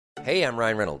Hey, I'm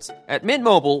Ryan Reynolds. At Mint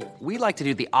Mobile, we like to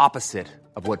do the opposite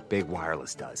of what Big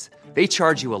Wireless does. They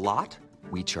charge you a lot,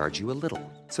 we charge you a little.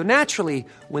 So naturally,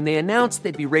 when they announced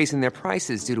they'd be raising their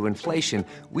prices due to inflation,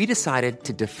 we decided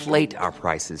to deflate our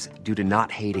prices due to not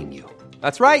hating you.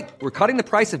 That's right. We're cutting the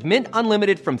price of Mint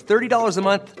Unlimited from $30 a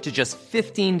month to just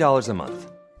 $15 a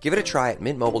month. Give it a try at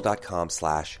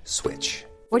mintmobile.com/switch.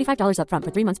 $45 up front for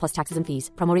 3 months plus taxes and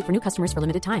fees. Promo rate for new customers for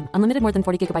limited time. Unlimited more than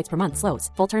 40 gigabytes per month. Slows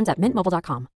full terms at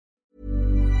mintmobile.com.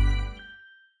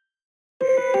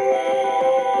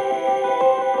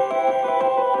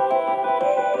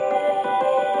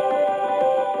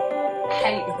 I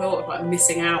hate the thought of like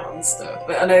missing out on stuff.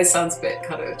 But I know it sounds a bit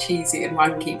kind of cheesy and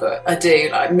wanky, but I do.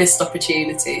 Like, missed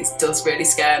opportunities does really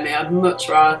scare me. I'd much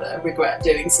rather regret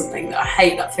doing something that I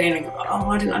hate, that feeling of, oh,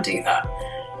 why didn't I do that?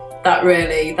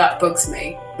 That bugs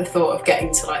me, the thought of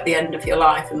getting to like the end of your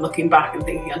life and looking back and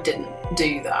thinking I didn't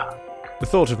do that. The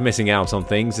thought of missing out on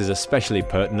things is especially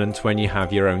pertinent when you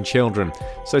have your own children.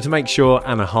 So to make sure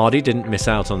Anna Hardy didn't miss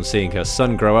out on seeing her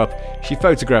son grow up, she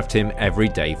photographed him every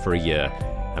day for a year,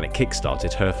 and it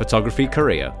kick-started her photography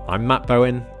career. I'm Matt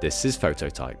Bowen, this is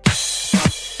Phototype.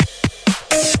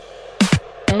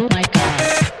 Oh my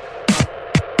god.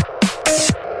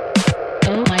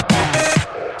 Oh my god.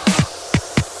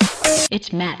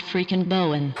 It's Matt freaking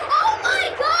Bowen. Oh my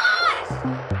gosh!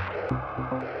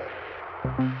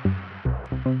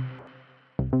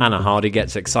 Anna Hardy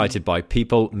gets excited by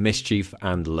people, mischief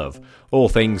and love, all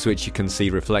things which you can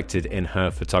see reflected in her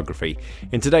photography.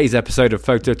 In today's episode of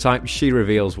Phototype, she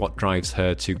reveals what drives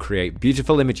her to create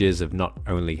beautiful images of not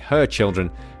only her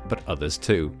children, but others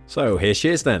too. So here she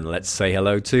is then. Let's say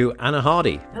hello to Anna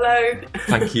Hardy. Hello.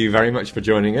 Thank you very much for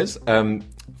joining us.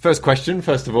 First question,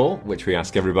 first of all, which we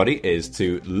ask everybody, is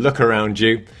to look around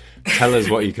you. Tell us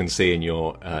what you can see in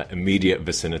your immediate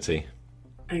vicinity.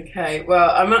 Okay,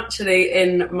 well, I'm actually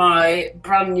in my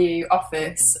brand new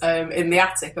office in the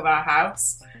attic of our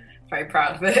house. Very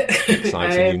proud of it.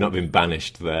 Exciting. You've not been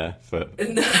banished there for...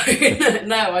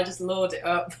 No, I just lured it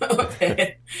up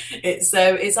here. It's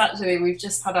actually, we've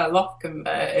just had our loft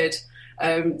converted.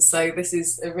 So this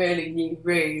is a really new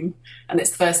room, and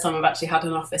it's the first time I've actually had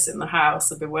an office in the house.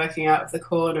 I've been working out of the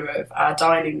corner of our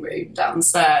dining room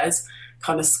downstairs,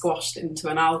 kind of squashed into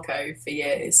an alcove for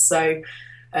years. So,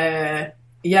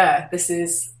 this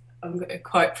is, I'm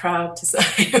quite proud to say,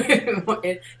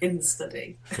 in the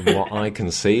study. From what I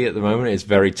can see at the moment, it's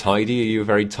very tidy. Are you a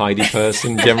very tidy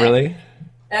person generally?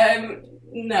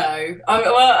 No.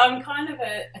 I'm kind of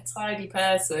a tidy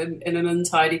person in an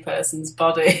untidy person's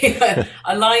body.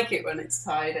 I like it when it's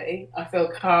tidy. I feel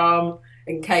calm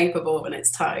and capable when it's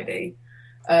tidy.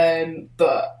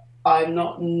 But I'm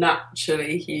not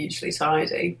naturally hugely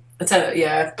tidy. I tell you,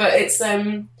 yeah. But it's...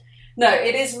 No,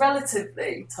 it is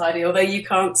relatively tidy, although you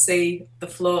can't see the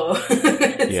floor.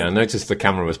 Yeah, I noticed the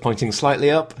camera was pointing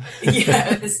slightly up. Yeah,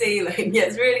 at the ceiling. Yeah,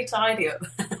 it's really tidy up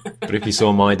there. But if you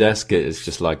saw my desk, it's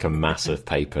just like a mass of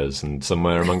papers, and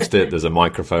somewhere amongst it there's a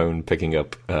microphone picking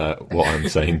up what I'm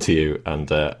saying to you, and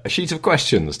a sheet of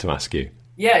questions to ask you.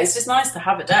 Yeah, it's just nice to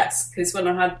have a desk, because when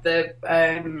I had the...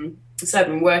 so I've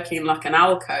been working in like an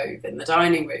alcove in the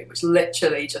dining room, which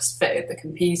literally just fitted the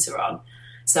computer on.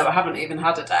 So I haven't even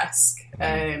had a desk.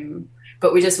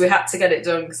 But we had to get it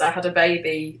done because I had a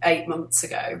baby 8 months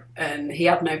ago and he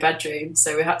had no bedroom.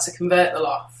 So we had to convert the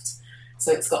loft.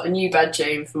 So it's got a new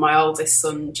bedroom for my oldest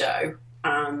son, Joe,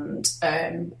 and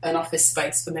an office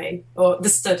space for me, or the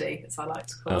study, as I like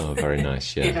to call it. Oh, very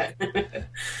nice, yeah.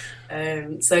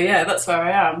 So that's where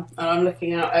I am. And I'm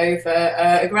looking out over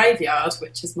a graveyard,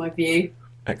 which is my view.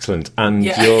 Excellent. And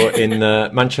you're in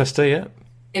Manchester, yeah?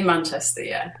 In Manchester,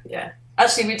 yeah.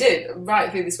 Actually, we did,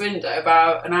 right through this window,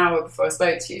 about an hour before I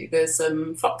spoke to you, there's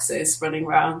some foxes running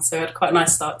around, so I had quite a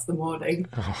nice start to the morning.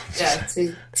 Oh, yeah,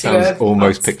 sounds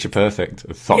almost picture perfect,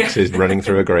 of foxes running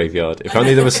through a graveyard. If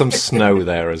only there was some snow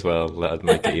there as well, that'd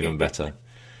make it even better.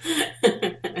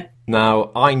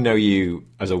 Now, I know you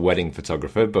as a wedding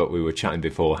photographer, but we were chatting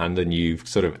beforehand, and you've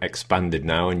sort of expanded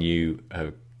now, and you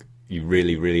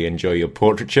really, really enjoy your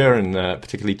portraiture, and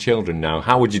particularly children now.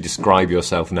 How would you describe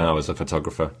yourself now as a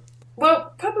photographer?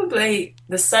 Well, probably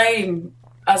the same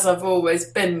as I've always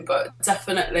been, but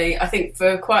definitely, I think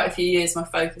for quite a few years my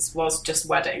focus was just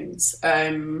weddings.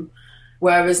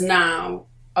 Whereas now,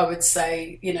 I would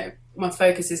say, my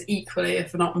focus is equally,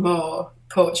 if not more,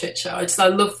 portraiture. I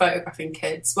love photographing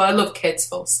kids. Well, I love kids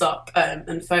full stop,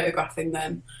 and photographing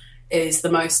them is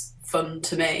the most fun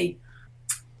to me.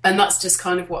 And that's just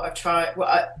kind of what I've tried.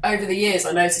 Over the years,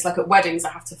 I noticed, like at weddings,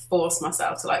 I have to force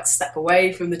myself to like step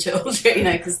away from the children,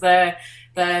 because they're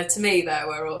To me, they're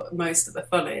where most of the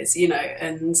fun is,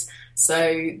 and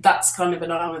so that's kind of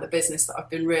an arm of the business that I've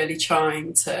been really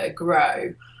trying to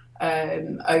grow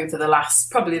over the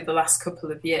last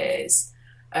couple of years.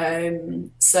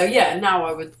 So yeah, now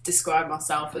I would describe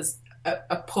myself as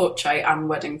a portrait and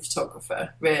wedding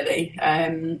photographer, really.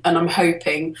 And I'm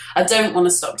hoping, I don't want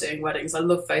to stop doing weddings. I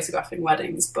love photographing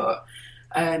weddings, but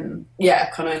kind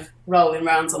of rolling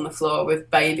around on the floor with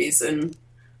babies and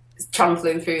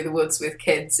trampling through the woods with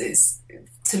kids is,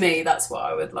 to me, that's what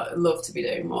I would love to be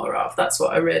doing more of. That's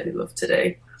what I really love to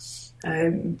do.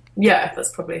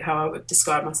 That's probably how I would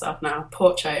describe myself now: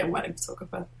 portrait and wedding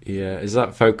photographer. Yeah, is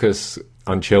that focus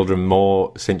on children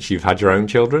more since you've had your own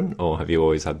children, or have you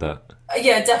always had that?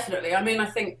 Yeah, definitely. I mean, I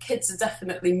think kids are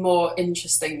definitely more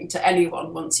interesting to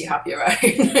anyone once you have your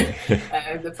own.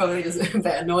 They're probably just a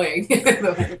bit annoying.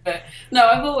 But no,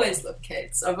 I've always loved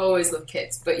kids.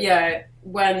 But yeah,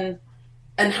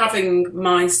 having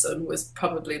my son was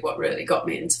probably what really got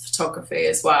me into photography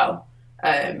as well.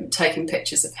 Taking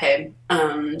pictures of him,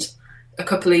 and a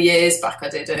couple of years back I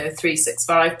did a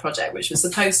 365 project, which was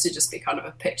supposed to just be kind of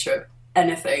a picture of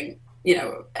anything,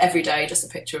 every day, just a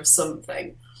picture of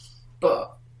something.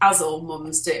 But as all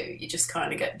mums do, you just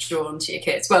kind of get drawn to your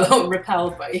kids, or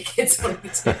repelled by your kids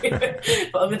wanting to.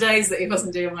 But on the days that he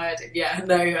wasn't doing my editing,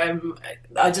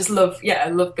 I just love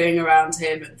being around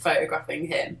him and photographing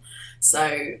him.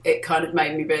 So it kind of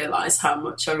made me realise how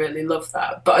much I really love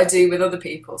that. But I do with other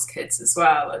people's kids as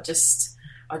well. I just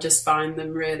find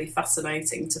them really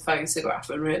fascinating to photograph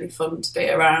and really fun to be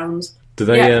around. Do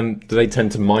they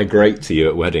tend to migrate to you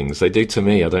at weddings? They do to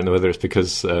me. I don't know whether it's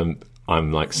because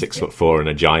I'm like 6'4" and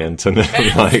a giant and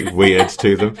I'm like weird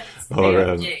to them,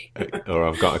 or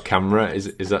I've got a camera.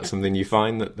 Is that something you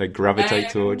find, that they gravitate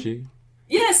towards you?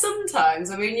 Yeah,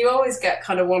 sometimes. I mean, you always get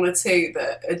kind of one or two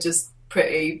that are just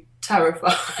pretty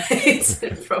terrified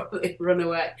and probably run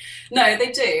away. No,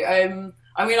 they do.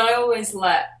 I mean, I always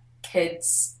let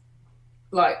kids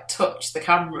touch the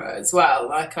camera as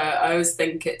well. I always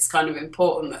think it's kind of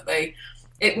important that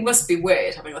it must be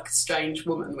weird having a strange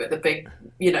woman with a big,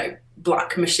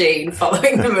 black machine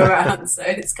following them around. So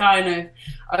it's kind of,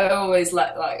 I always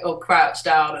let crouch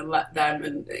down and let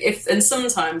them, and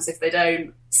sometimes if they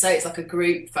don't, say it's a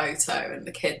group photo and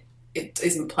the kid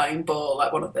isn't playing ball,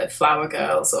 like one of the flower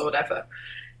girls or whatever,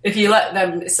 if you let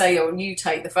them say, you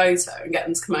take the photo and get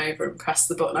them to come over and press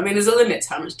the button. I mean, there's a limit to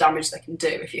how much damage they can do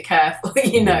if you're careful.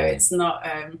 It's not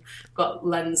got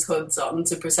lens hoods on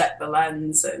to protect the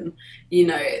lens, and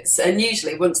and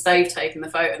usually once they've taken the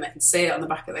photo and they can see it on the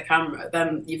back of the camera,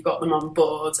 then you've got them on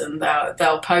board and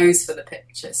they'll pose for the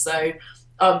picture. So.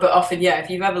 But often, if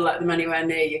you've ever let them anywhere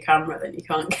near your camera, then you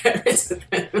can't get rid of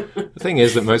them. The thing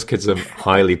is that most kids are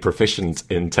highly proficient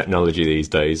in technology these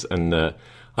days, and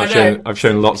I've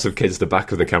shown lots of kids the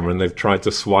back of the camera, and they've tried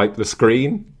to swipe the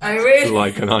screen,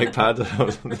 like an iPad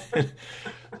or something.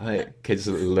 Kids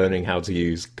are learning how to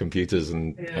use computers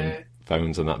and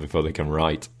phones and that before they can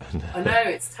write. I know,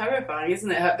 it's terrifying,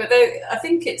 isn't it? But I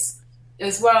think it's,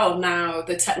 as well, now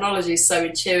the technology is so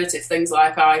intuitive, things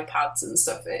like iPads and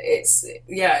stuff, they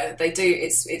do,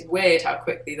 it's weird how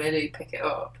quickly they do pick it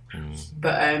up.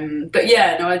 But I'm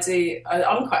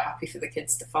quite happy for the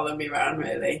kids to follow me around,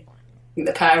 really. I think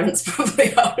the parents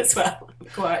probably are as well.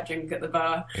 Quiet drink at the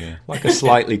bar. Yeah, like a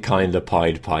slightly kinder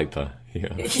Pied Piper.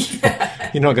 Yeah.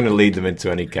 You're not going to lead them into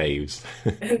any caves.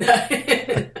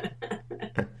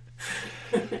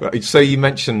 Right, so you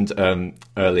mentioned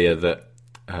earlier that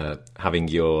having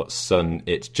your son,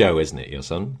 it's Joe, isn't it, your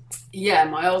son? Yeah,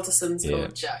 my older son's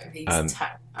called Joe. He's 10,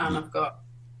 and I've got...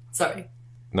 Sorry.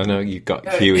 No, you've got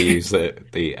Huey, who's the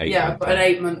 8-month-old. Yeah, I've got an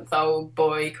 8-month-old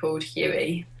boy called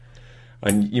Huey.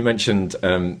 And you mentioned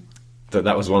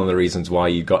that was one of the reasons why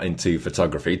you got into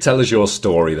photography. Tell us your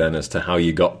story then as to how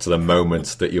you got to the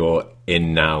moment that you're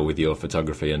in now with your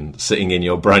photography and sitting in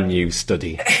your brand new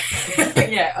study.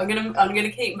 Yeah, I'm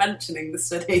gonna keep mentioning the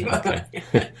study. Okay.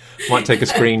 Might take a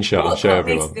screenshot and show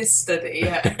everyone. This study,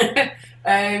 yeah.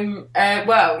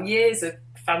 Well, years of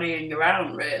fannying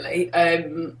around, really.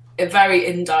 A very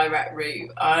indirect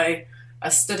route. I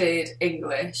studied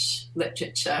English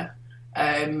literature.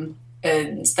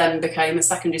 And then became a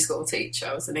secondary school teacher.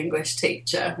 I was an English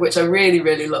teacher, which I really,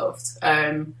 really loved.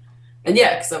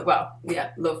 Because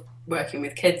love working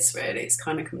with kids, really. It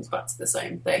kind of comes back to the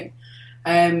same thing.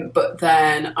 But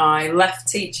then I left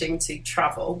teaching to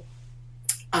travel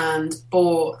and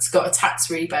got a tax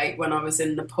rebate when I was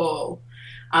in Nepal.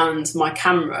 And my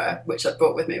camera, which I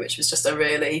brought with me, which was just a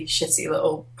really shitty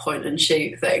little point and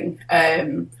shoot thing,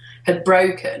 had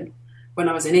broken when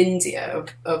I was in India,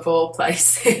 of all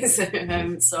places.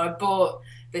 So I bought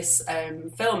this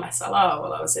film SLR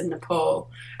while I was in Nepal,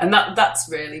 and that's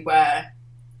really where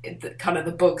kind of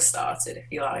the bug started, if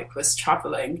you like, was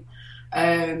travelling.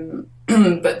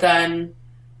 But then,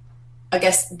 I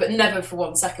guess, but never for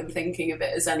one second thinking of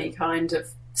it as any kind of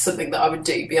something that I would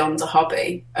do beyond a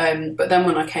hobby. But then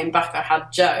when I came back, I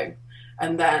had Joe.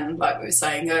 And then, like we were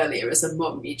saying earlier, as a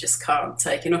mum, you just can't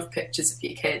take enough pictures of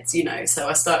your kids, you know. So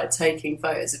I started taking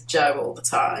photos of Joe all the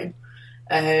time.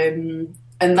 And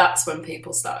that's when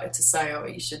people started to say, oh,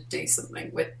 you should do something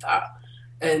with that.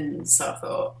 And so I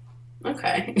thought,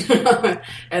 okay.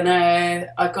 And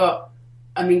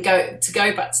to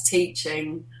go back to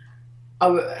teaching,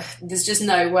 there's just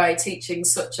no way.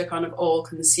 Teaching's such a kind of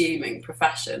all-consuming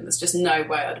profession. There's just no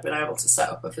way I'd have been able to set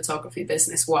up a photography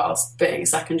business whilst being a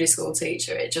secondary school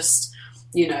teacher. It just,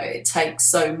 you know, it takes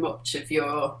so much of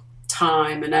your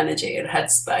time and energy and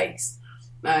headspace.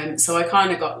 So I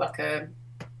kind of got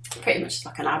pretty much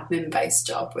like an admin-based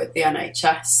job with the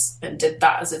NHS and did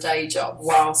that as a day job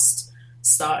whilst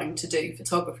starting to do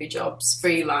photography jobs,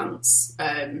 freelance.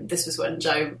 This was when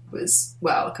Joe was,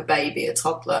 like a baby, a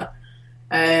toddler.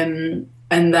 And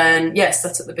then,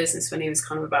 set up the business when he was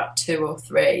kind of about 2 or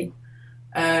 3.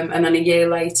 And then a year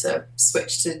later,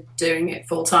 switched to doing it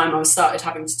full time. I started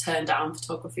having to turn down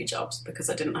photography jobs because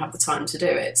I didn't have the time to do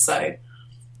it. So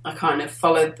I kind of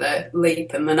followed the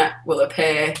leap and the net will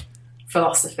appear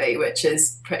philosophy, which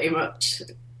is pretty much,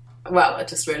 I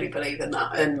just really believe in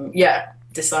that. And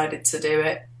decided to do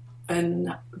it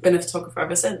and been a photographer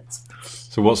ever since.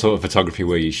 So what sort of photography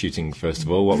were you shooting, first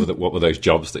of all? What were those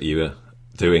jobs that you were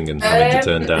doing and having to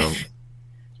turn down?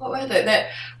 What were they?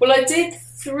 Well, I did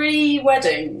 3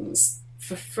 weddings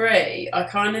for free. I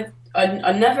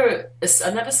never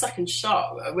second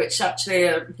shot, which actually,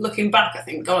 looking back, I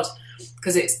think, God,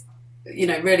 because it's, you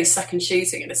know, really second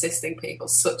shooting and assisting people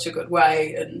such a good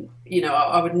way. And, you know,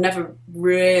 I would never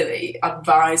really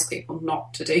advise people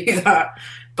not to do that.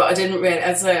 But I didn't really,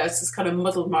 I just kind of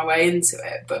muddled my way into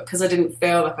it. But because I didn't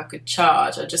feel like I could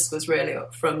charge, I just was really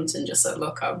upfront and just said,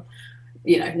 look, I'm,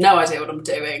 you know, no idea what I'm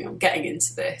doing. I'm getting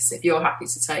into this. If you're happy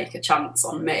to take a chance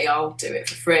on me, I'll do it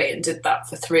for free. And did that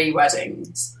for 3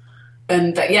 weddings.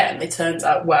 And and they turned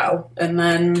out well. And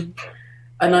then,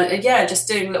 just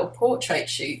doing little portrait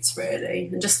shoots, really,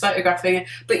 and just photographing it.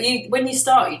 But when you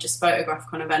start, you just photograph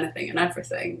kind of anything and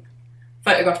everything.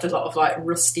 Photographed a lot of, like,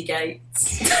 rusty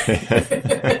gates.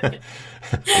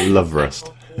 Love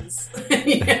rust.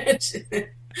 I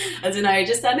don't know,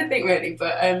 just anything, really.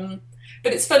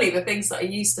 But it's funny, the things that I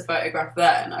used to photograph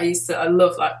then, I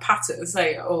love, like, patterns,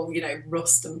 all, you know,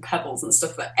 rust and pebbles and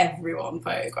stuff that everyone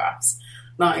photographs.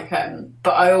 Like,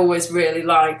 but I always really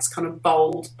liked kind of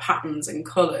bold patterns and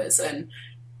colours. And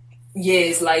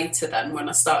years later, then, when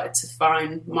I started to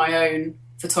find my own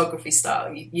photography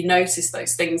style, you notice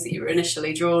those things that you were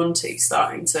initially drawn to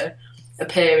starting to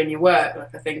appear in your work.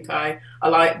 Like, I think I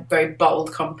like very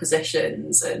bold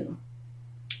compositions and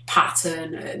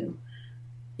pattern, and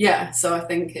so I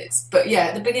think at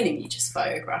the beginning you just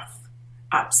photograph.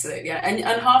 Absolutely, and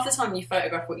half the time you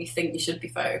photograph what you think you should be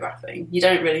photographing. You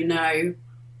don't really know.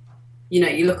 You know,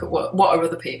 you look at what are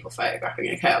other people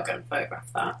photographing. Okay, I'll go and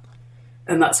photograph that,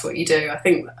 and that's what you do. I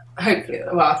think, hopefully,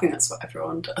 I think that's what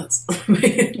everyone does,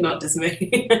 not just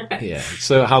me. Yeah.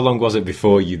 So, how long was it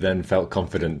before you then felt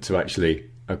confident to actually,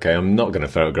 okay, I'm not going to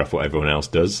photograph what everyone else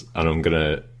does, and I'm going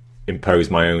to impose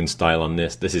my own style on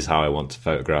this. This is how I want to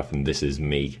photograph, and this is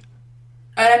me.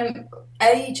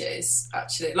 Ages,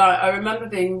 actually. Like, I remember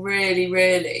being really,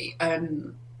 really.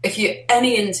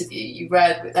 Any interview you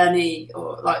read with any,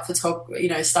 or like photographer, you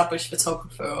know, established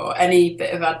photographer, or any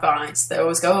bit of advice, they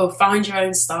always go, "Oh, find your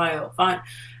own style." And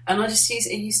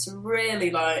it used to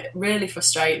really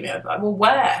frustrate me. I'd be like, "Well,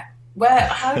 where?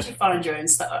 How do you find your own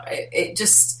style?"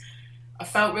 I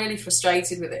felt really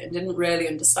frustrated with it and didn't really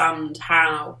understand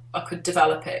how I could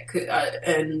develop it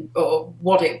or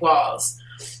what it was.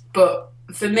 But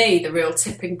for me, the real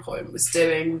tipping point was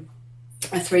doing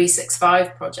a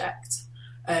 365 project.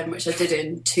 Which I did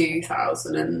in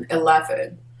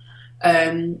 2011.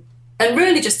 And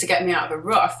really just to get me out of a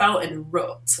rut. I felt in a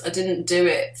rut. I didn't do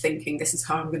it thinking this is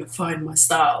how I'm going to find my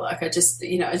style. Like, I just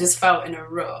felt in a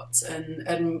rut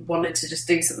and wanted to just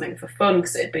do something for fun,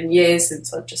 because it had been years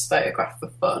since I'd just photographed for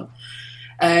fun.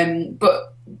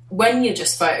 But when you're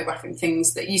just photographing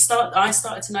things that I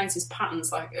started to notice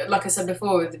patterns, like I said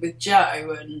before with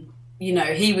Joe, and, you know,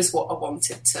 he was what I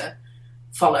wanted to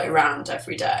follow around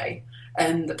every day.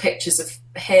 And the pictures of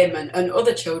him and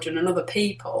other children and other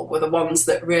people were the ones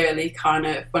that really kind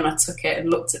of, when I took it and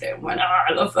looked at it and went,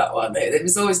 I love that one. It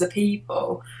was always the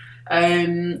people.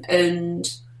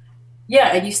 And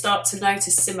yeah, and you start to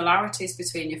notice similarities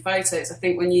between your photos. I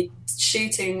think when you're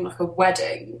shooting like a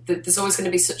wedding, there's always going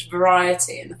to be such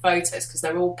variety in the photos because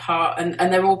they're all part and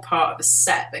they're all part of a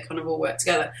set. They kind of all work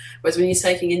together. Whereas when you're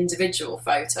taking individual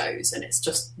photos and it's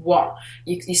just one,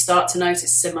 you start to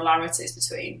notice similarities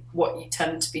between what you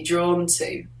tend to be drawn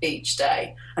to each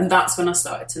day. And that's when I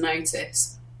started to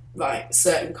notice like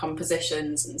certain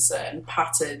compositions and certain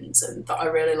patterns, and that I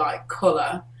really like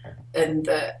colour, and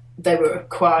that they were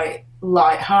quite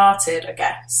light-hearted, I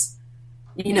guess.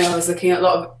 You know, I was looking at a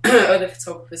lot of other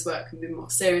photographers' work and being more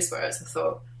serious, whereas I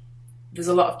thought there's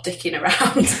a lot of dicking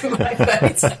around in my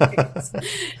photos.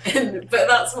 But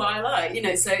that's what I like, you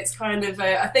know, so it's kind of,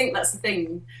 I think that's the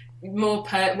thing,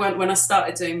 when I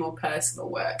started doing more personal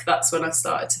work, that's when I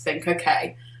started to think,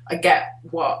 okay, I get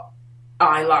what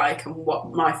I like and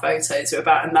what my photos are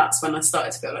about, and that's when I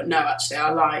started to feel like, no, actually, I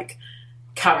like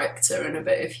character and a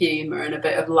bit of humour and a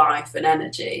bit of life and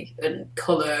energy and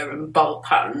colour and bold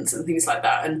patterns and things like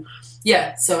that. And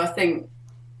yeah, so I think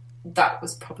that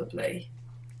was probably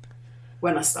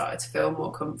when I started to feel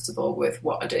more comfortable with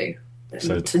what I do,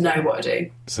 and to know what I do.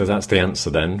 So that's the answer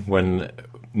then. When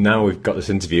now we've got this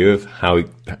interview of how you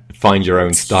find your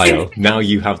own style, now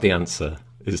you have the answer,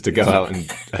 is to go out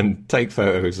and take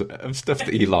photos of stuff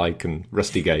that you like and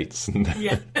rusty gates. And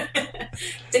yeah.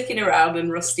 Dicking around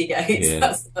and rusty gates,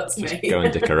 yeah. That's me. Go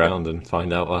and dick around and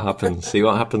find out what happens, see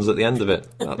what happens at the end of it.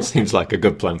 That seems like a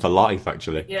good plan for life,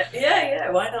 actually.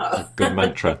 Yeah, why not? A good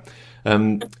mantra.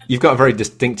 You've got a very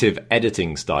distinctive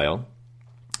editing style.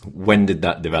 When did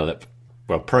that develop?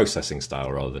 Well, processing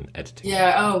style rather than editing.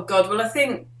 Yeah, oh God, well I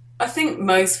think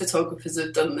most photographers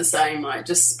have done the same, like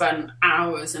just spent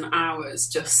hours and hours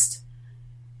just,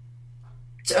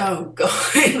 oh God,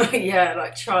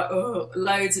 try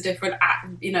loads of different,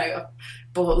 I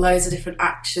bought loads of different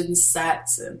action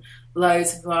sets and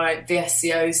loads of like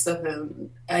VSCO stuff and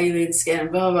alien skin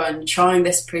and blah blah, and trying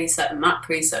this preset and that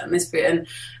preset and this preset,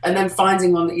 and then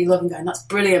finding one that you love and going, that's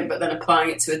brilliant, but then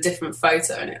applying it to a different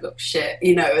photo and it looks shit,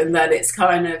 you know, and then it's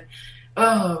kind of,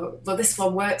 oh, well, this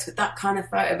one works with that kind of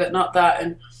photo, but not that,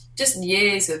 and just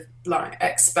years of like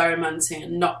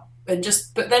experimenting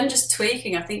but then just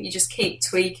tweaking. I think you just keep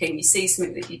tweaking. You see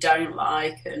something that you don't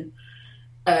like, and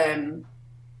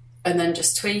then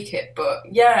just tweak it. But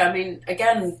yeah, I mean,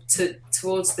 again,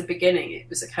 towards the beginning, it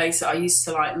was a case that I used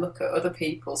to like look at other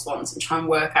people's ones and try and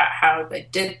work out how they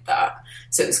did that.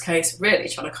 So it was a case of really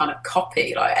trying to kind of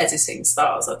copy like editing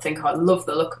styles. I think I love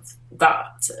the look of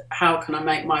that. How can I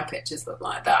make my pictures look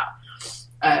like that?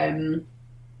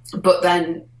 But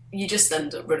then you just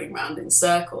end up running around in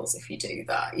circles if you do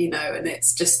that, you know, and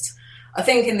it's just, I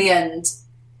think in the end,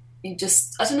 I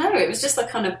don't know, it was just a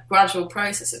kind of gradual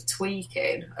process of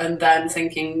tweaking and then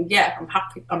thinking, yeah,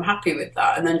 I'm happy with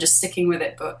that, and then just sticking with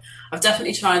it. But I've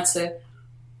definitely tried to,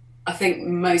 I think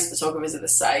most photographers are the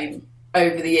same,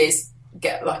 over the years,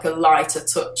 get like a lighter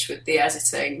touch with the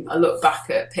editing. I look back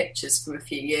at pictures from a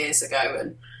few years ago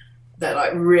and they're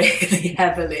like really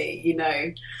heavily, you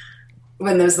know,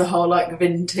 when there's the whole like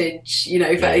vintage, you know,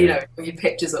 you know, your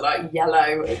pictures are like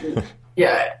yellow and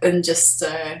yeah, and just,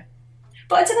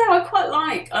 but I don't know,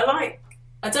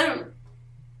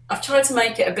 I've tried to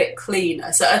make it a bit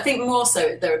cleaner. So I think more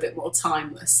so they're a bit more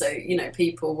timeless. So, you know,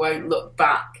 people won't look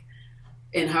back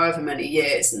in however many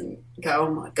years and go,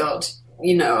 oh my God,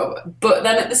 you know, but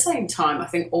then at the same time, I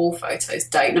think all photos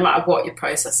date, no matter what your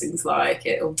processing's like,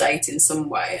 it'll date in some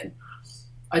way. And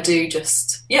I do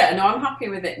just, yeah, no, I'm happy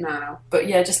with it now. But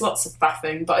yeah, just lots of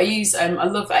faffing. But I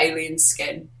love alien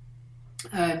skin.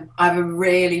 I have a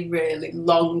really, really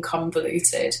long,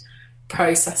 convoluted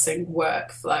processing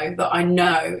workflow that I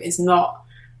know is not,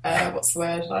 what's the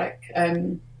word, like,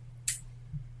 I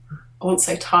won't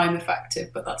say time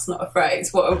effective, but that's not a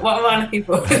phrase. What am I looking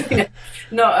for?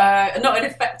 Not an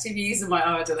effective use of my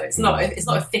idol. It's not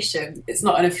efficient. It's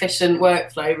not an efficient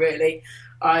workflow, really.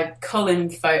 I cull in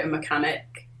Photo Mechanic.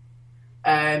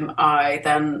 I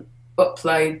then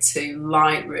upload to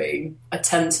Lightroom. I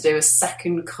tend to do a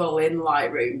second cull in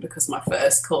Lightroom because my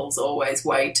first cull's always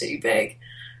way too big.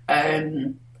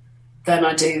 Then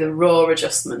I do the raw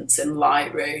adjustments in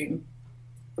Lightroom.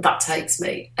 That takes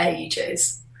me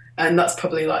ages. And that's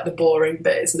probably like the boring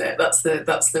bit, isn't it? That's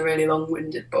the really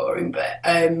long-winded, boring bit.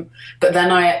 But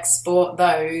then I export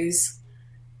those.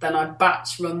 Then I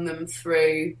batch run them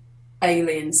through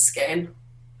Alien Skin.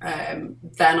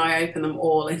 Then I open them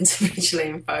all individually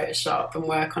in Photoshop and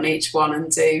work on each one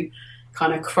and do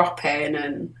kind of cropping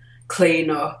and clean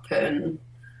up and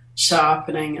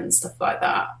sharpening and stuff like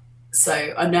that. So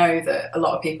I know that a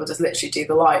lot of people just literally do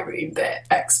the Lightroom bit,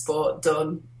 export,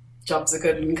 done, jobs are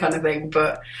good and kind of thing.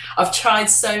 But I've tried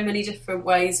so many different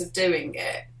ways of doing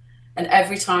it, and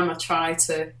every time I try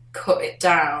to cut it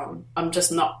down, I'm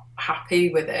just not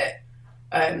happy with it.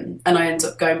 And I end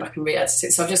up going back and re-edit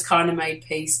it. So I've just kind of made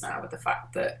peace now with the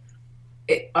fact that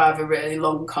I have a really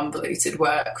long, convoluted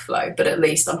workflow, but at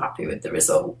least I'm happy with the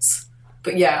results.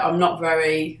 But yeah,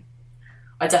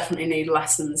 I definitely need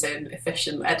lessons in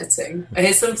efficient editing. I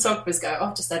hear some photographers go, "Oh,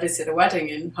 I've just edited a wedding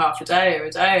in half a day or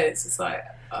a day." It's just like...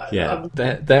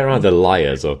 they're either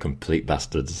liars or complete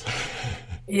bastards.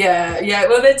 Yeah.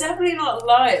 Well, they're definitely not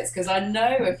liars, because I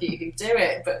know a few who do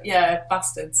it, but yeah,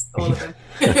 bastards, all of them.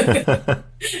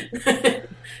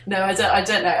 No, I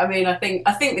don't know. I mean, I think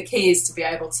the key is to be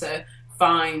able to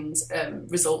find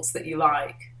results that you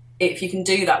like. If you can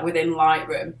do that within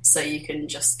Lightroom, so you can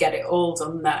just get it all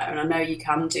done there. And I know you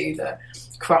can do the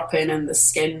cropping and the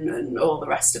skin and all the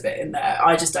rest of it in there.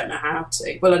 I just don't know how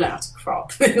to. Well, I know how to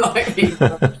crop in Lightroom,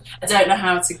 but I don't know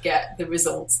how to get the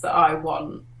results that I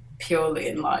want purely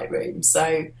in Lightroom.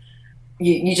 So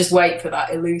you just wait for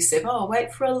that elusive,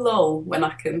 wait for a lull when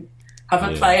I can have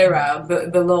a play around,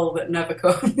 the lull that never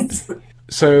comes.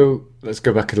 So let's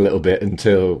go back a little bit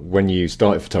until when you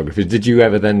started photography. Did you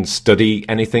ever then study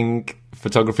anything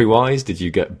photography-wise? Did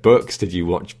you get books? Did you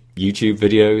watch YouTube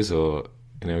videos, or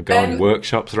go on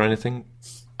workshops or anything?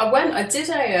 I did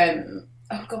a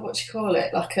what do you call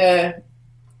it? Like I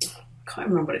can't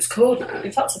remember what it's called now.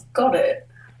 In fact, I've got it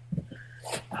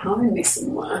behind me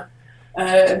somewhere.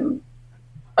 I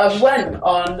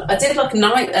did like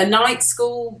a night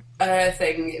school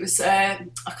thing. It was I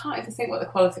can't even think what the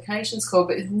qualification's called,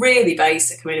 but it's really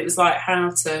basic. I mean, it was like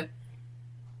how to,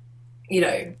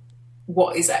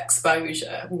 what is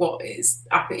exposure, what is,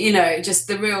 just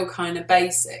the real kind of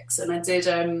basics. And I did,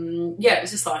 it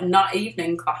was just like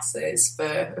evening classes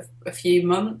for a few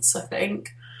months, I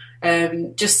think,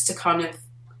 just to kind of.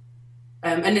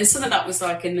 And then some of that was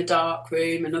like in the dark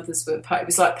room, and others were, it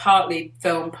was like partly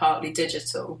film, partly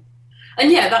digital.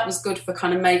 And yeah, that was good for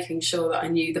kind of making sure that I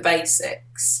knew the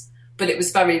basics, but it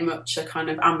was very much a kind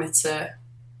of amateur,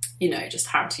 just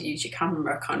how to use your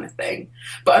camera kind of thing.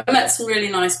 But I met some really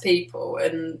nice people,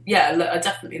 and yeah, I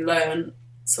definitely learned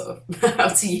sort of how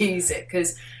to use it,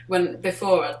 because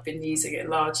before I'd been using it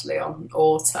largely on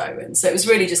auto, and so it was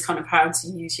really just kind of how to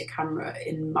use your camera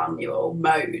in manual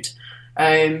mode.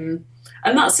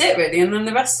 And that's it really, and then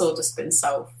the rest's all just been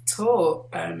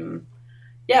self-taught.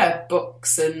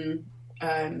 Books and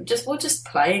just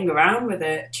playing around with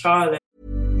it, trialing.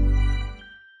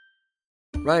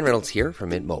 Ryan Reynolds here from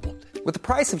Mint Mobile. With the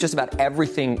price of just about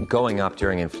everything going up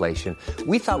during inflation,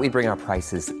 we thought we'd bring our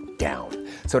prices down.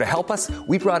 So to help us,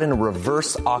 we brought in a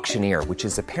reverse auctioneer, which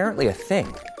is apparently a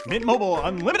thing. Mint Mobile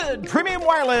Unlimited Premium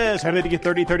Wireless. How to get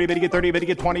 30, 30, bit to get 30, bit to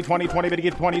get 20, 20, 20, bit to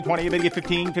get 20, 20, bit to get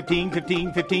 15, 15,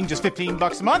 15, 15, just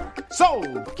 $15 a month?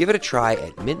 Sold! Give it a try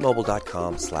at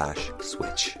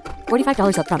mintmobile.com/switch.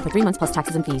 $45 up front for 3 months plus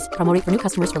taxes and fees. Promo rate for new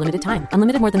customers for limited time.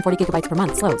 Unlimited more than 40 gigabytes per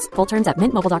month. Slows full terms at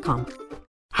mintmobile.com.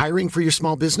 Hiring for your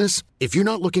small business? If you're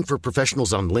not looking for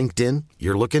professionals on LinkedIn,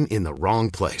 you're looking in the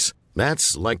wrong place.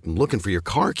 That's like looking for your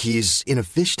car keys in a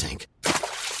fish tank.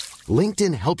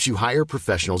 LinkedIn helps you hire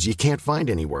professionals you can't find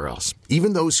anywhere else,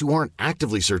 even those who aren't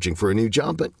actively searching for a new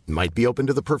job but might be open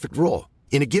to the perfect role.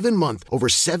 In a given month, over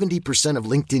 70% of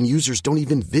LinkedIn users don't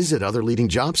even visit other leading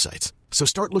job sites. So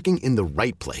start looking in the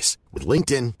right place. With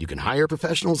LinkedIn, you can hire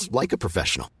professionals like a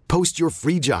professional. Post your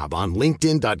free job on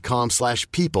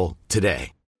linkedin.com/people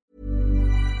today.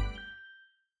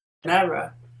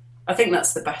 Error. I think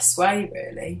that's the best way,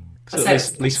 really. So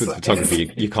at least with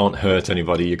photography, you can't hurt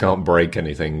anybody, you can't break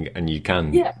anything, and you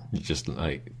can you just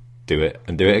like do it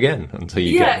and do it again until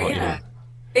you get what you want.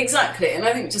 Exactly. And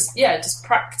I think just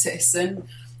practice, and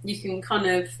you can kind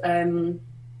of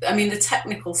the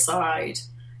technical side,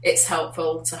 it's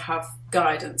helpful to have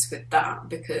guidance with that,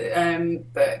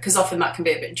 because often that can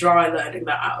be a bit dry, learning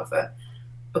that out of a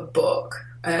book.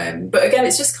 But again,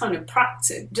 it's just kind of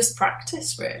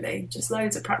practice really, just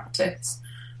loads of practice,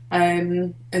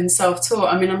 and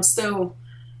self-taught. I mean, I'm still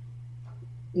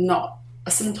not,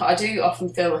 sometimes I do often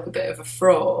feel like a bit of a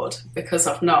fraud because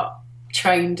I've not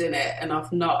trained in it, and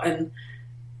I've not, and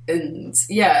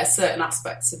certain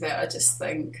aspects of it, I just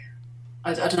think,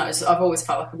 I don't know, I've always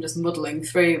felt like I'm just muddling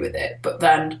through with it, but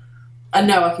then I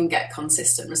know I can get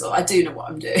consistent results. I do know what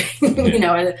I'm doing.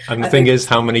 Yeah. And the thing is,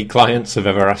 how many clients have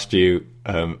ever asked you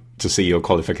to see your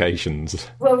qualifications?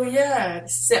 Well, yeah,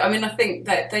 this is it. I mean, I think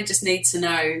that they just need to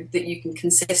know that you can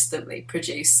consistently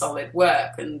produce solid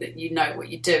work, and that you know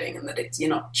what you're doing, and that you're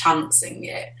not chancing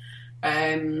it.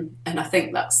 And I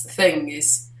think that's the thing,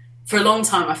 is for a long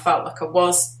time I felt like I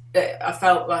was I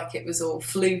felt like it was all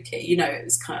fluky. You know, it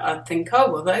was kind of, I'd think,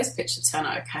 oh, well, those pictures turn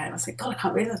out okay. And I think, God, I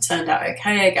can't believe they turned out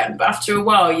okay again. But after a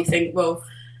while, you think, well,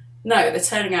 no, they're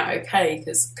turning out okay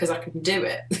because I can do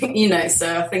it. You know,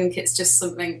 so I think it's just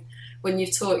something, when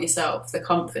you've taught yourself, the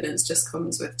confidence just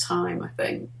comes with time, I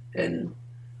think. And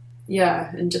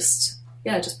just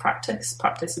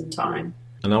practice and time.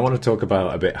 And I want to talk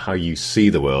about a bit how you see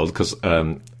the world, because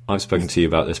I've spoken to you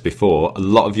about this before. A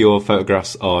lot of your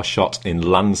photographs are shot in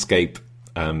landscape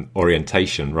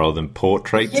orientation rather than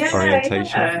portrait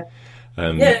orientation.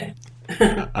 And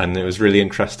it was really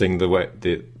interesting the way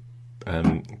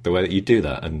that you do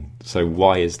that. And so,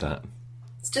 why is that?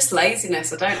 It's just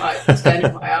laziness. I don't like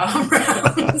turning my arm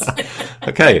around.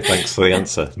 Okay, thanks for the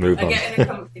answer. Move on. I get in a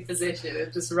comfy position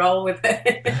and just roll with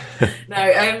it.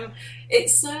 No,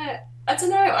 it's I don't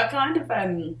know. I kind of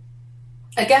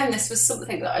again, this was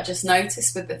something that I just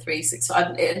noticed with the 360.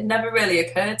 It had never really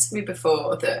occurred to me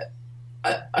before that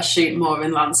I shoot more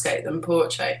in landscape than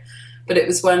portrait. But it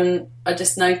was when I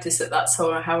just noticed that that's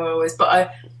how I always. But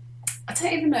I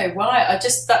don't even know why. I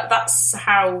just that's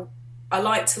how I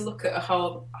like to look at a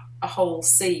whole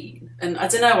scene. And I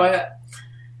don't know.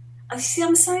 I see.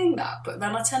 I'm saying that, but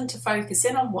then I tend to focus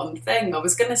in on one thing. I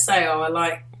was going to say, I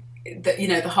like that. You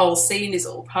know, the whole scene is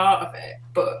all part of it,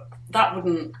 but that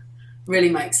wouldn't really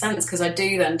make sense because I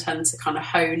do then tend to kind of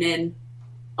hone in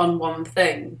on one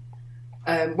thing.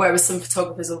 Whereas some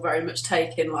photographers will very much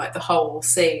take in like the whole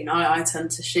scene. I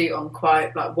tend to shoot on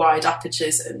quite like wide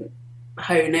apertures and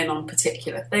hone in on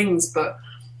particular things, but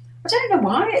I don't know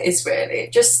why it is really.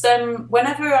 It just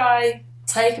whenever I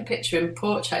take a picture in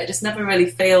portrait, it just never really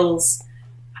feels.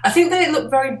 I think they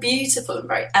look very beautiful and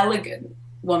very elegant,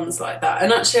 ones like that.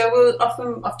 And actually,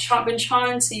 I've been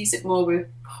trying to use it more with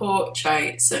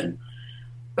portraits,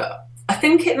 but I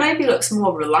think it maybe looks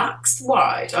more relaxed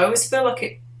wide. I always feel like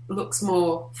it looks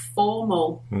more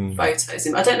formal photos.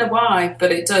 I don't know why,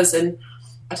 but it does. And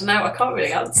I don't know. I can't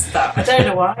really answer that. I don't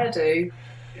know why I do.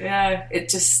 Yeah, it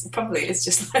just probably is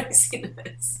just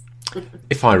laziness.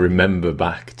 If I remember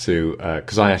back to,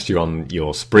 because I asked you on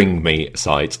your Spring Me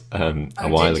site a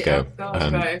while ago,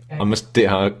 okay.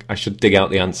 I should dig out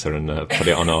the answer and put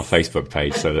it on our Facebook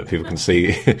page so that people can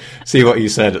see what you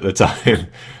said at the time.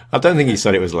 I don't think you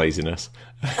said it was laziness,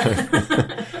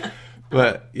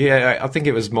 but yeah, I think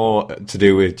it was more to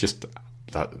do with just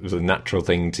that it was a natural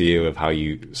thing to you of how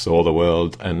you saw the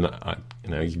world, and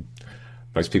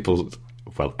most people.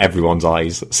 Well, everyone's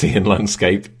eyes see in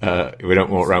landscape. We don't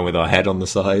walk around with our head on the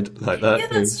side like that. Yeah,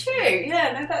 that's true.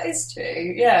 Yeah, no, that is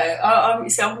true. Yeah,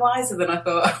 I'm wiser than I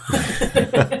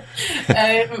thought.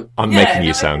 I'm making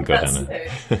you sound good, Anna.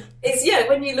 It's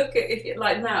when you look at it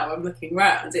like now, I'm looking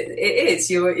round. It is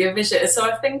your vision. So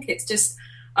I think it's just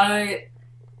I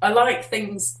like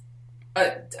things.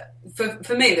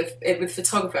 For me, with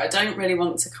photography, I don't really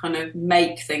want to kind of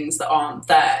make things that aren't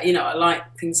there. You know, I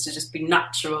like things to just be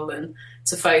natural and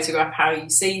to photograph how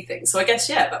you see things. So I guess,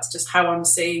 that's just how I'm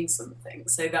seeing something.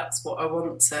 So that's what I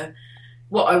want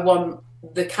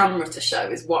the camera to show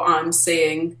is what I'm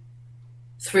seeing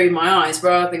through my eyes,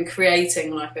 rather than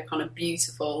creating like a kind of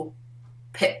beautiful,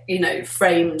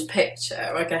 framed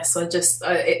picture. I guess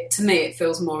to me, it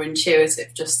feels more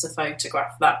intuitive just to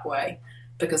photograph that way,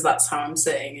 because that's how I'm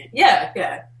seeing it.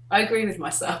 Yeah, I agree with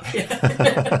myself.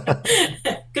 Yeah.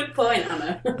 Good point,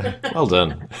 Anna. Well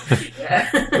done.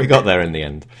 Yeah. We got there in the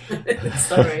end.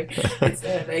 Sorry, it's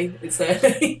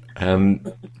early. I'm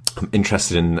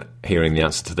interested in hearing the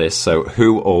answer to this. So,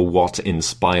 who or what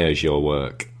inspires your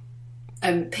work?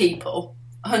 People,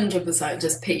 100%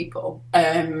 just people.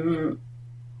 The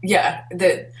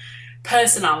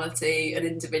personality and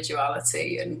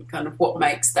individuality and kind of what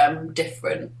makes them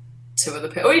different to other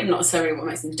people, or even not necessarily what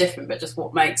makes them different, but just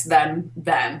what makes them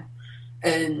them.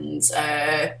 And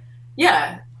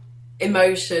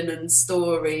emotion and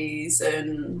stories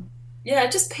and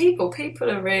just people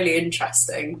are really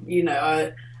interesting.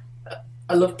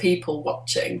 I love people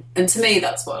watching, and to me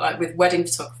that's what, like with wedding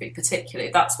photography particularly,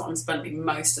 that's what I'm spending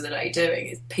most of the day doing,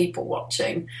 is people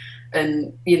watching,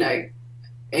 and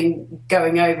and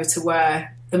going over to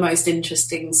where the most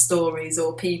interesting stories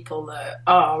or people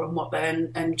are and what they're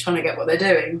and trying to get what they're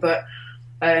doing. But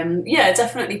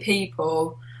definitely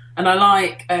people. And I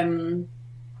like kind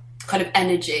of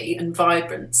energy and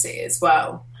vibrancy as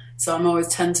well. So I'm always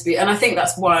tend to be, and I think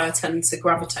that's why I tend to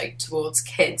gravitate towards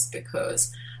kids,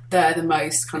 because they're the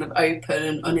most kind of open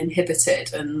and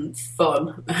uninhibited and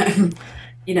fun, and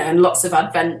lots of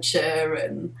adventure,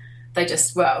 and they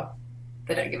just,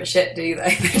 they don't give a shit, do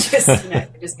they? They just, they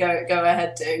just go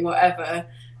ahead doing whatever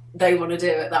they want to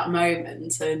do at that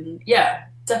moment. And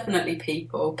definitely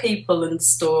people and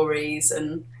stories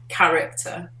and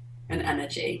character and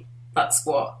energy. That's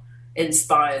what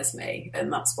inspires me,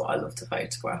 and that's what I love to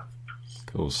photograph.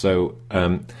 Cool. So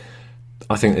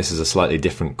I think this is a slightly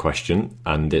different question,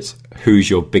 and it's who's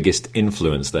your biggest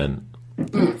influence then?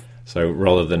 So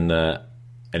rather than an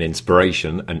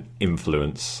inspiration, an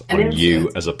influence on you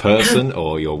as a person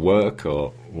or your work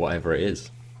or whatever it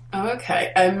is. Oh,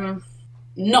 okay.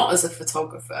 Not as a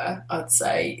photographer, I'd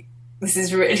say. This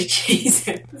is really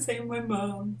cheesy. I'm saying my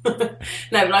mum. No,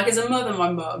 but like as a mother,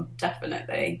 my mum,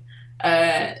 definitely.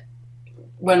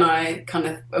 When I kind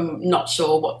of am not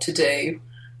sure what to do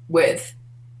with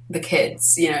the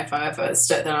kids, you know, if I ever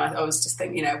then I was just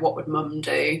thinking, you know, what would mum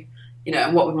do? You know,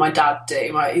 and what would my dad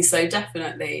do? Right? So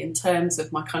definitely in terms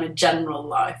of my kind of general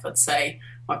life, I'd say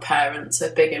my parents are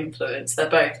a big influence. They're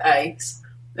both ace.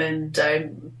 And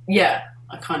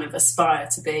I kind of aspire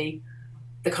to be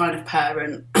the kind of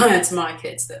parent to my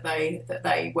kids that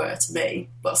they were to me,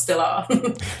 but still are.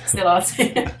 Still are.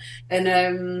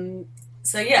 And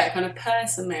so yeah, kind of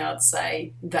personally I'd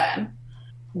say them.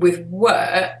 With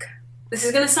work, this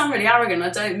is going to sound really arrogant. I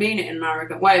don't mean it in an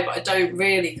arrogant way, but I don't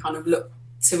really kind of look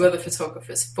to other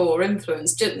photographers for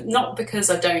influence, just not because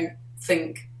I don't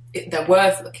think they're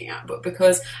worth looking at, but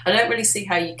because I don't really see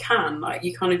how you can. Like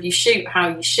you shoot how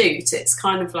you shoot. It's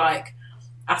kind of like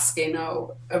asking a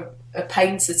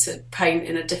painter to paint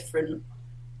in a different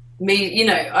you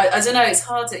know, I don't know, it's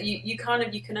hard to, you can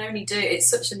only do it. It's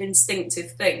such an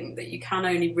instinctive thing that you can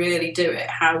only really do it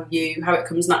how it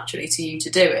comes naturally to you to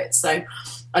do it. So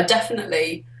I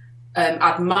definitely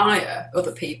admire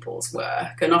other people's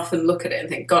work and often look at it and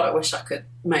think, God, I wish I could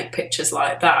make pictures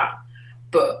like that.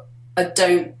 But I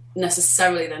don't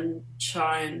necessarily then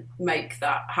try and make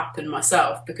that happen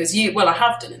myself, because I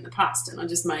have done in the past, and I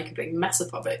just make a big mess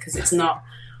up of it because it's not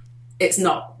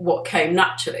what came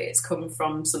naturally. It's come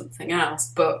from something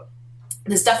else. But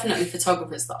there's definitely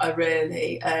photographers that I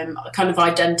really kind of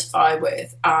identify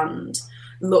with and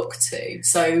look to.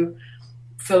 So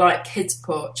for like kids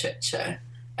portraiture,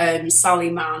 Sally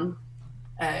Mann,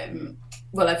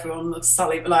 everyone loves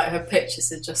Sally, but like her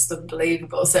pictures are just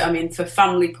unbelievable. So I mean, for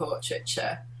family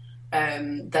portraiture,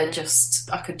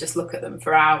 I could just look at them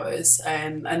for hours.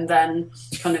 And then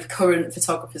kind of current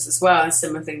photographers as well. A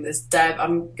similar thing. There's Deb,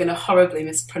 I'm going to horribly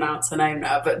mispronounce her name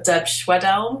now, but Deb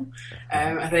Schwedelm,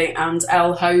 I think, and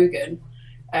Elle Hogan.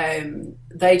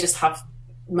 They just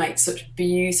make such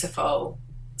beautiful,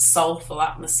 soulful,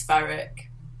 atmospheric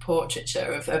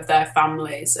portraiture of their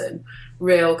families, and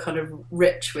real kind of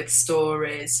rich with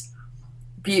stories,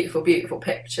 beautiful, beautiful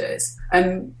pictures,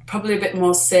 and probably a bit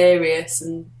more serious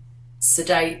and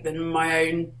sedate than my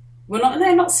own. Well,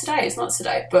 not sedate. It's not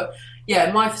sedate, but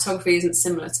yeah, my photography isn't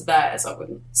similar to theirs, I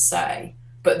wouldn't say.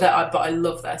 But I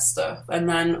love their stuff. And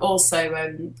then also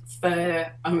I'm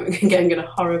again going to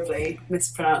horribly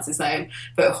mispronounce his name,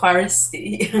 but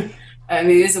Juaristi,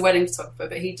 he is a wedding photographer,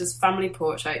 but he does family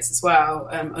portraits as well,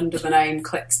 under the name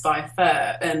Clicks by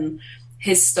Fer, and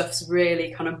his stuff's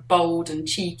really kind of bold and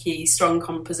cheeky, strong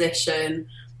composition,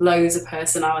 loads of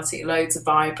personality, loads of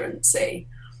vibrancy.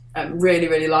 Really,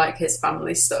 really like his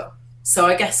family stuff. So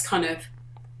I guess kind of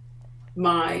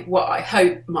what I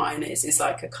hope mine is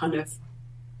like a kind of,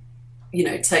 you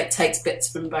know, takes bits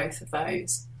from both of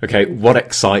those. Okay, what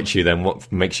excites you then? What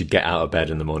makes you get out of bed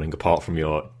in the morning apart from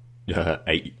your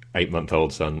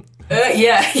 8-month-old son?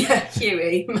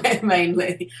 Huey,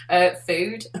 mainly.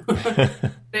 Food.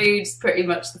 Food's pretty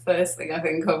much the first thing I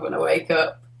think of when I wake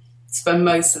up. Spend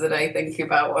most of the day thinking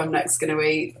about what I'm next going to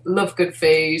eat. Love good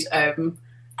food.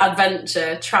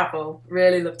 Adventure, travel.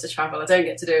 Really love to travel. I don't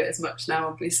get to do it as much now,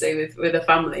 obviously, with a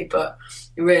family, but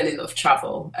I really love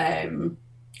travel.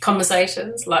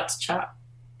 Conversations, like to chat.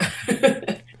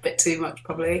 A bit too much,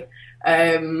 probably.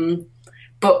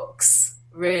 Books.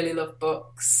 Really love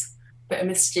books. Bit of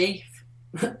mischief.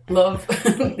 Love.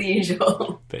 The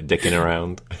usual. Bit of dicking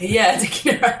around. Yeah,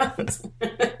 dicking around.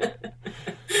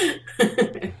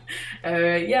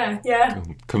 Yeah.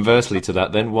 Conversely to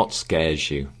that then, what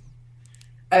scares you?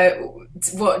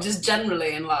 What, just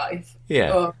generally in life?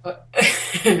 Yeah.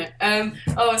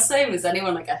 Same as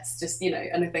anyone, I guess. Just, you know,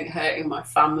 anything hurting my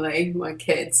family, my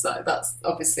kids. Like that's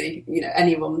obviously, you know,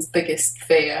 anyone's biggest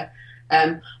fear.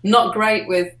 Not great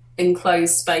with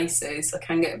enclosed spaces. I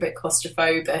can get a bit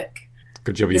claustrophobic.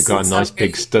 Good job you've got a nice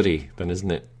big study then,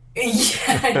 isn't it?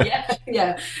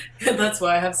 Yeah. That's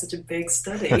why I have such a big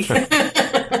study.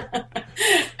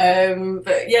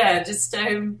 But yeah, just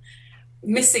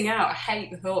missing out. I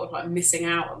hate the thought of like missing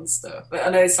out on stuff. But I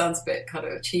know it sounds a bit kind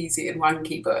of cheesy and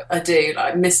wanky, but I do.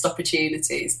 Like missed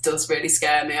opportunities does really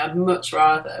scare me. I'd much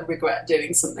rather regret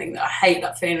doing something that I hate,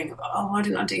 that feeling of, oh, why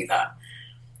didn't I do that?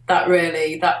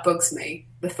 That bugs me.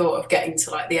 the thought of getting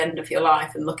to like the end of your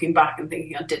life and looking back and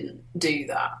thinking I didn't do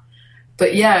that.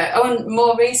 But yeah, and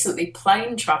more recently,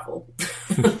 plane travel.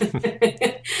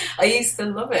 I used to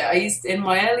love it. In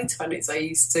my early 20s, I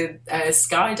used to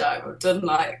skydive. I've done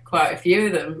like quite a few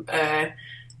of them.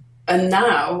 And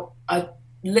now,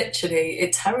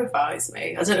 it terrifies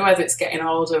me. I don't know whether it's getting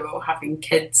older or having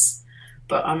kids,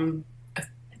 but I'm a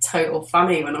total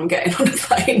fanny when I'm getting on a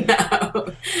plane now.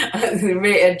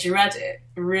 I dread it,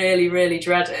 really, really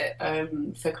dread it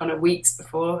for kind of weeks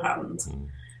beforehand.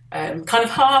 Kind of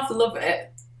half love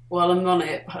it while I'm on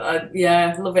it.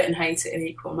 Love it and hate it in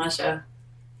equal measure.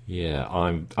 Yeah,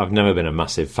 I've never been a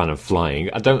massive fan of flying.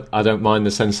 I don't mind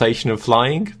the sensation of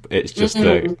flying. It's just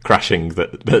the crashing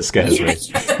that scares me.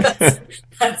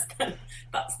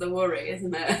 That's the worry,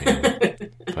 isn't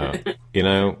it? Yeah. But,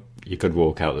 you could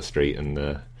walk out the street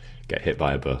and get hit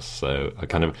by a bus. So I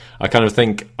kind of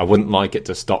think I wouldn't like it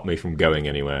to stop me from going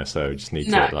anywhere. So I just need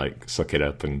to like suck it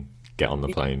up and get on the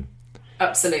plane.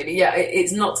 Absolutely, yeah.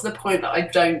 It's not to the point that I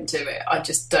don't do it. I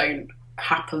just don't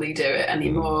happily do it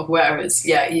anymore. Whereas,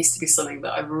 it used to be something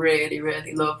that I really,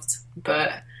 really loved.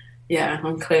 But yeah,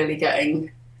 I'm clearly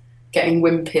getting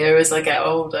wimpier as I get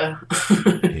older.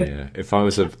 Yeah, if I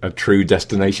was a true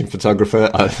destination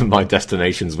photographer, my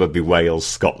destinations would be Wales,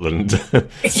 Scotland, and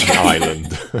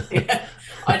Ireland. Yeah.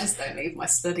 I just don't leave my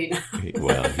study now.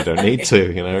 Well, you don't need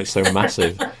to. It's so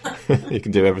massive. You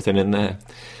can do everything in there.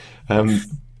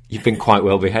 You've been quite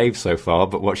well behaved so far,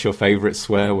 but what's your favourite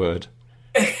swear word?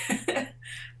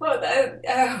 Well, God,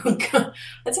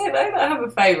 I don't know that I have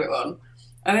a favourite one.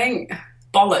 I think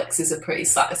bollocks is a pretty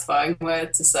satisfying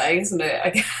word to say, isn't it?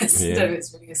 I guess. I don't know if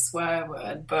it's really a swear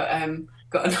word, but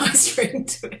got a nice ring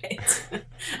to it.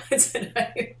 I don't know.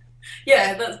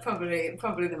 Yeah, that's probably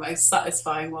the most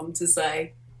satisfying one to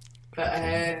say. But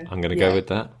I'm going to go with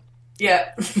that.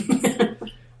 Yeah.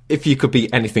 If you could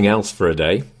be anything else for a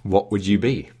day, what would you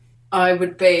be? I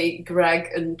would be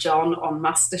Greg and John on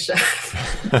MasterChef.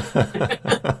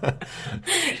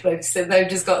 They've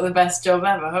just got the best job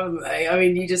ever, haven't they? I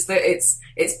mean,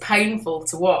 it's painful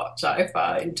to watch, I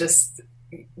find, just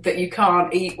that you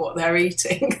can't eat what they're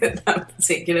eating at that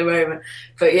particular moment.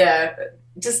 But yeah,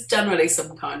 just generally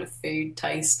some kind of food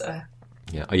taster.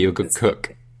 Yeah, are you a good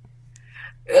cook?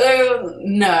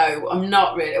 No, I'm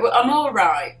not really. Well, I'm all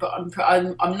right, but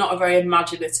I'm not a very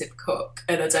imaginative cook,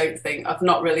 and I've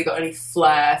not really got any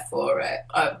flair for it.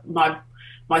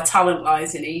 My talent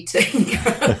lies in eating.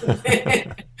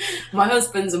 My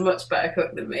husband's a much better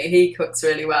cook than me. He cooks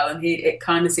really well, and it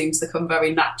kind of seems to come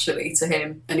very naturally to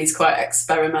him, and he's quite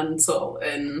experimental.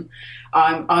 And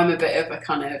I'm a bit of a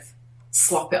kind of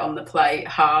slop it on the plate,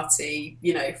 hearty,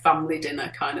 family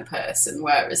dinner kind of person,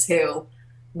 whereas he'll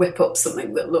whip up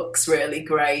something that looks really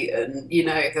great, and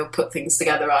he'll put things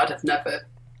together I'd have never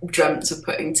dreamt of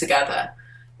putting together.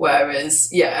 Whereas,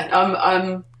 but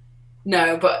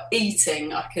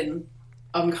eating, I'm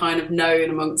kind of known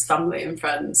amongst family and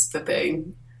friends for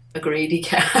being a greedy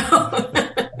cow.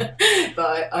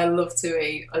 But I love to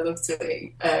eat.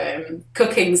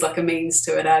 Cooking's like a means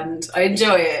to an end. I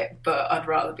enjoy it, but I'd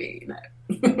rather be eating it.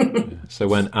 So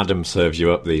when Adam serves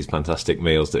you up these fantastic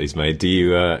meals that he's made, do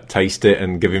you taste it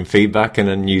and give him feedback in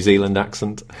a New Zealand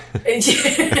accent?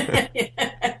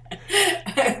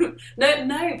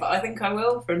 No, but I think I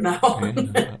will from now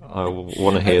on. I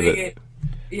want to hear that.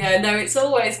 It's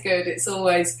always good. It's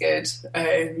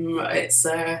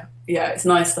it's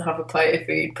nice to have a plate of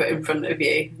food put in front of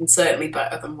you, and certainly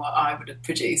better than what I would have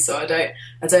produced. So I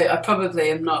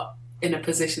probably am not in a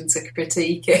position to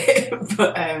critique it,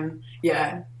 but a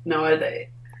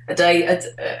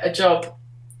job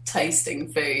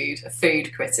tasting food, a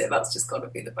food critic, that's just got to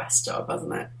be the best job,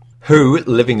 hasn't it? Who,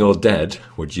 living or dead,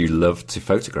 would you love to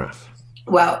photograph?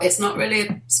 Well, it's not really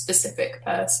a specific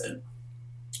person,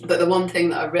 but the one thing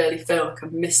that I really feel like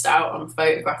I've missed out on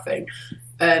photographing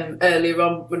earlier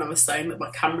on, when I was saying that my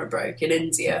camera broke in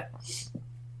India,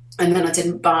 and then I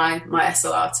didn't buy my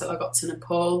SLR till I got to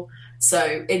Nepal.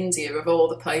 So India, of all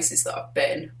the places that I've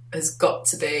been, has got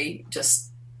to be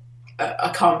just...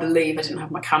 I can't believe I didn't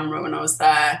have my camera when I was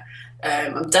there.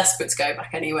 I'm desperate to go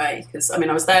back anyway, because, I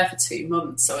was there for 2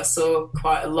 months, so I saw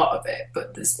quite a lot of it.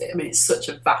 But it's such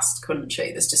a vast country.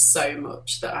 There's just so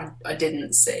much that I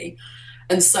didn't see,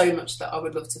 and so much that I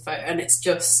would love to photo. And it's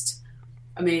just...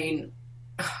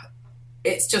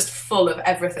 it's just full of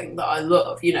everything that I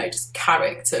love, just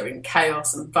character and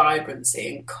chaos and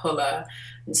vibrancy and colour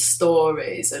and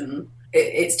stories, and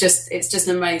it's just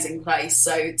an amazing place.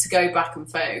 So to go back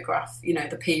and photograph,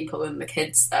 the people and the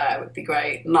kids there would be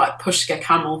great. And like Pushkar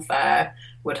Camel Fair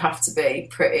would have to be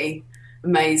pretty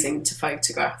amazing to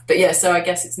photograph. But yeah, so I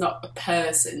guess it's not a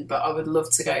person, but I would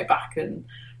love to go back and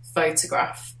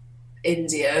photograph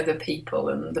India, the people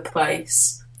and the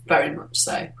place, very much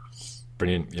so.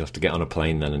 Brilliant. You'll have to get on a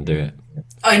plane then and do it.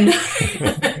 I know.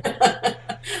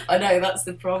 I know, that's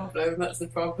the problem.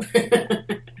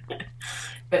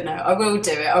 But no, I will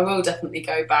do it. I will definitely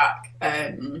go back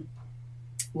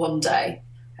one day.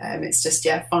 It's just,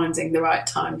 finding the right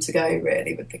time to go,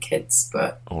 really, with the kids.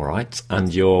 But all right.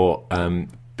 And your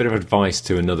bit of advice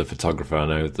to another photographer. I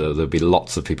know there'll be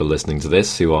lots of people listening to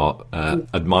this who are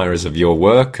admirers of your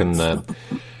work and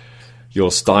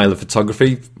your style of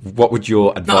photography. What would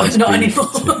your advice not be? Anymore.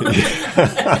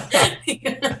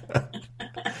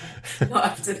 Not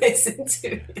after this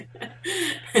interview.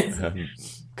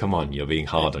 Come on, you're being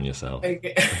hard on yourself.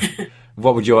 Okay.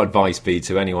 What would your advice be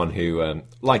to anyone who,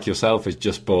 like yourself, has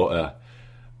just bought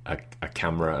a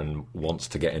camera and wants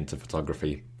to get into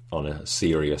photography on a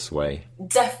serious way?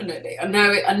 Definitely. I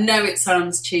know it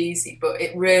sounds cheesy, but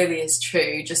it really is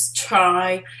true. Just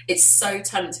try. It's so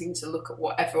tempting to look at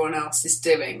what everyone else is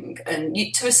doing, and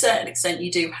to a certain extent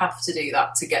you do have to do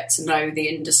that to get to know the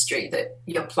industry that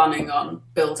you're planning on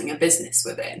building a business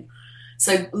within.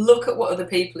 So look at what other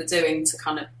people are doing to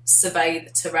kind of survey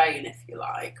the terrain, if you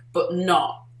like, but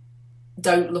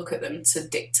don't look at them to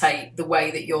dictate the way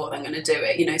that you're then going to do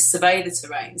it. Survey the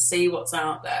terrain, see what's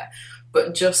out there,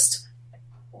 but just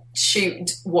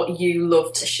shoot what you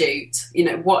love to shoot.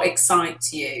 What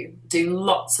excites you. Do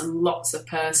lots and lots of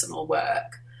personal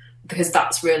work, because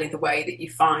that's really the way that you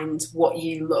find what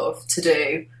you love to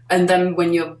do. And then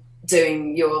when you're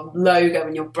doing your logo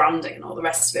and your branding and all the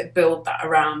rest of it, build that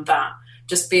around that.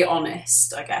 Just be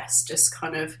honest, I guess. Just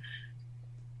kind of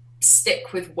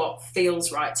stick with what feels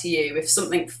right to you. If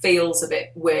something feels a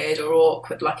bit weird or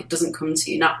awkward, like it doesn't come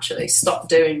to you naturally, stop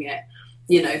doing it.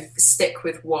 Stick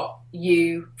with what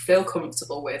you feel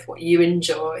comfortable with, what you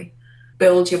enjoy.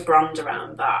 Build your brand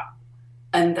around that.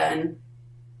 And then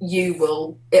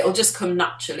it'll just come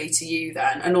naturally to you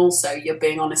then. And also you're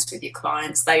being honest with your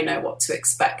clients. They know what to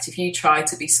expect. If you try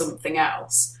to be something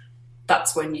else,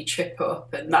 that's when you trip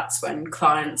up, and that's when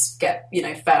clients get,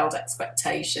 failed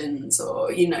expectations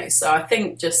or, so I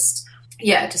think just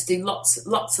do lots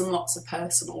and lots of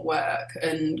personal work,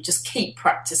 and just keep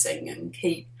practicing and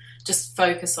just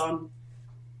focus on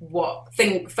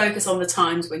the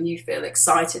times when you feel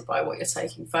excited by what you're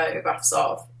taking photographs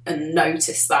of, and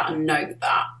notice that and note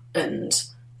that and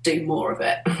do more of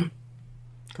it.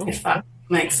 Cool. If that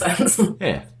makes sense.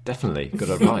 Yeah, definitely. Good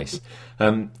advice.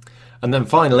 And then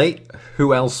finally,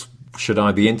 who else should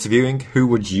I be interviewing? Who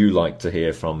would you like to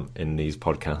hear from in these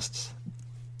podcasts?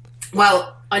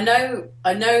 Well, I know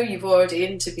you've already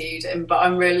interviewed him, but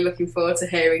I'm really looking forward to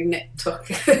hearing Nick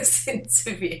Tucker's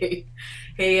interview.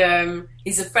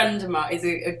 He's a friend of mine.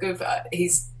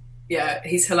 He's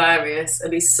hilarious,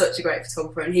 and he's such a great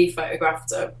photographer. And he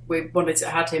photographed. We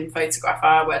had him photograph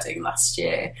our wedding last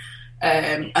year.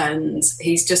 And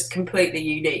he's just completely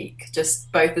unique,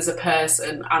 just both as a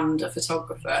person and a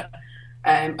photographer.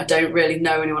 I don't really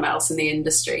know anyone else in the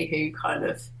industry who kind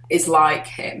of is like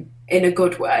him in a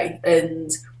good way.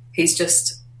 And he's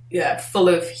just, full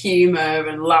of humour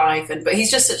and life. But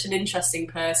he's just such an interesting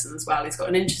person as well. He's got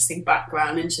an interesting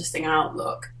background, interesting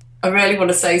outlook. I really want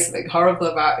to say something horrible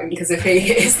about him, because if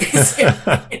he is this...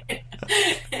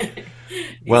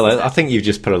 Well, I think you've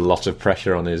just put a lot of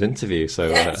pressure on his interview. So,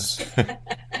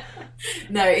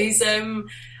 no, he's.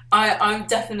 I'm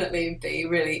definitely be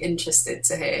really interested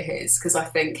to hear his, because I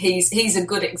think he's a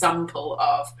good example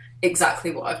of exactly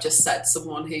what I've just said.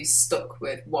 Someone who's stuck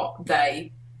with what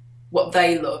they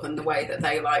love and the way that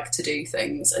they like to do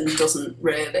things, and doesn't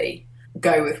really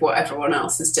go with what everyone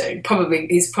else is doing.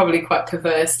 He's probably quite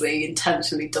perversely,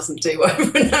 intentionally doesn't do what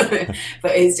everyone else does,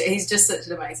 but he's just such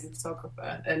an amazing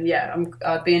photographer. And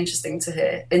I'd be interested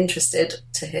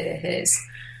to hear his.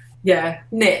 Yeah,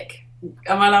 Nick.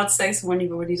 Am I allowed to say someone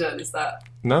you've already done? Is that?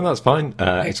 No, that's fine.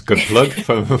 It's a good plug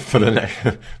for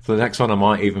the next one. I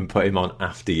might even put him on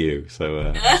after you.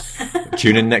 So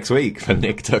tune in next week for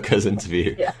Nick Tucker's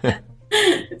interview. Yeah.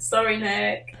 Sorry,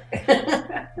 Nick.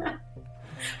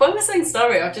 Why am I saying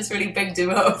sorry? I've just really bigged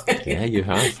him up. Yeah, you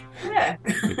have. Yeah.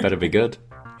 You better be good.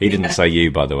 He didn't say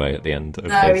you, by the way, at the end.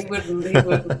 No, he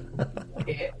wouldn't.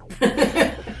 Yeah.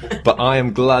 But I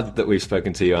am glad that we've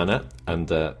spoken to you, Anna, and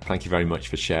thank you very much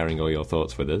for sharing all your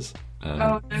thoughts with us.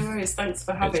 No worries. Thanks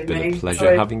for having me. It's been a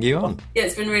pleasure having you on. Yeah,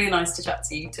 it's been really nice to chat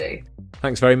to you too.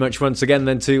 Thanks very much once again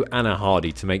then to Anna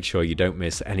Hardy. To make sure you don't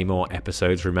miss any more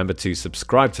episodes, remember to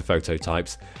subscribe to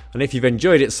Phototypes. And if you've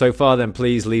enjoyed it so far, then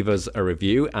please leave us a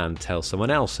review and tell someone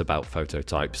else about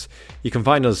Phototypes. You can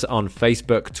find us on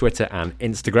Facebook, Twitter and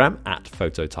Instagram at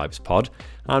PhototypesPod.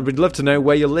 And we'd love to know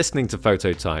where you're listening to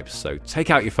Phototypes. So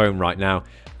take out your phone right now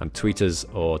and tweet us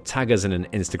or tag us in an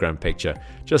Instagram picture,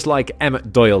 just like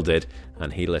Emmett Doyle did,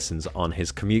 and he listens on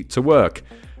his commute to work.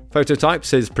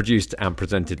 Phototypes is produced and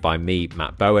presented by me,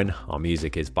 Matt Bowen. Our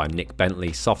music is by Nick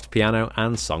Bentley, Soft Piano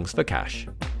and Songs for Cash.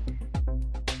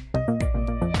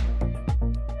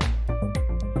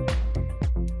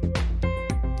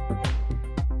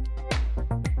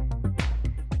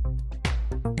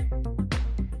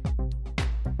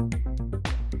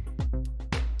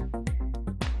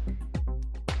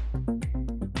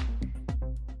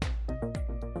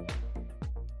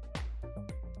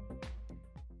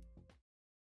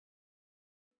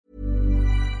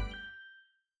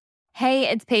 Hey,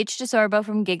 it's Paige DeSorbo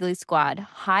from Giggly Squad.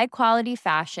 High quality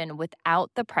fashion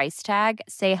without the price tag.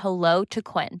 Say hello to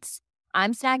Quince.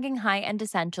 I'm snagging high-end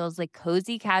essentials like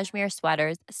cozy cashmere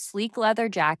sweaters, sleek leather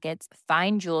jackets,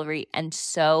 fine jewelry, and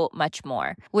so much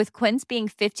more. With Quince being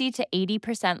 50 to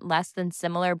 80% less than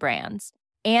similar brands.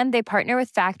 And they partner with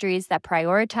factories that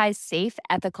prioritize safe,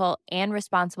 ethical, and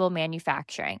responsible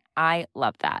manufacturing. I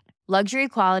love that. Luxury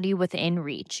quality within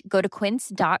reach. Go to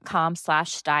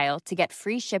quince.com/style to get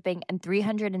free shipping and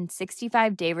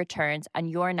 365-day returns on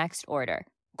your next order.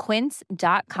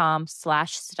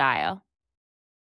 Quince.com/style.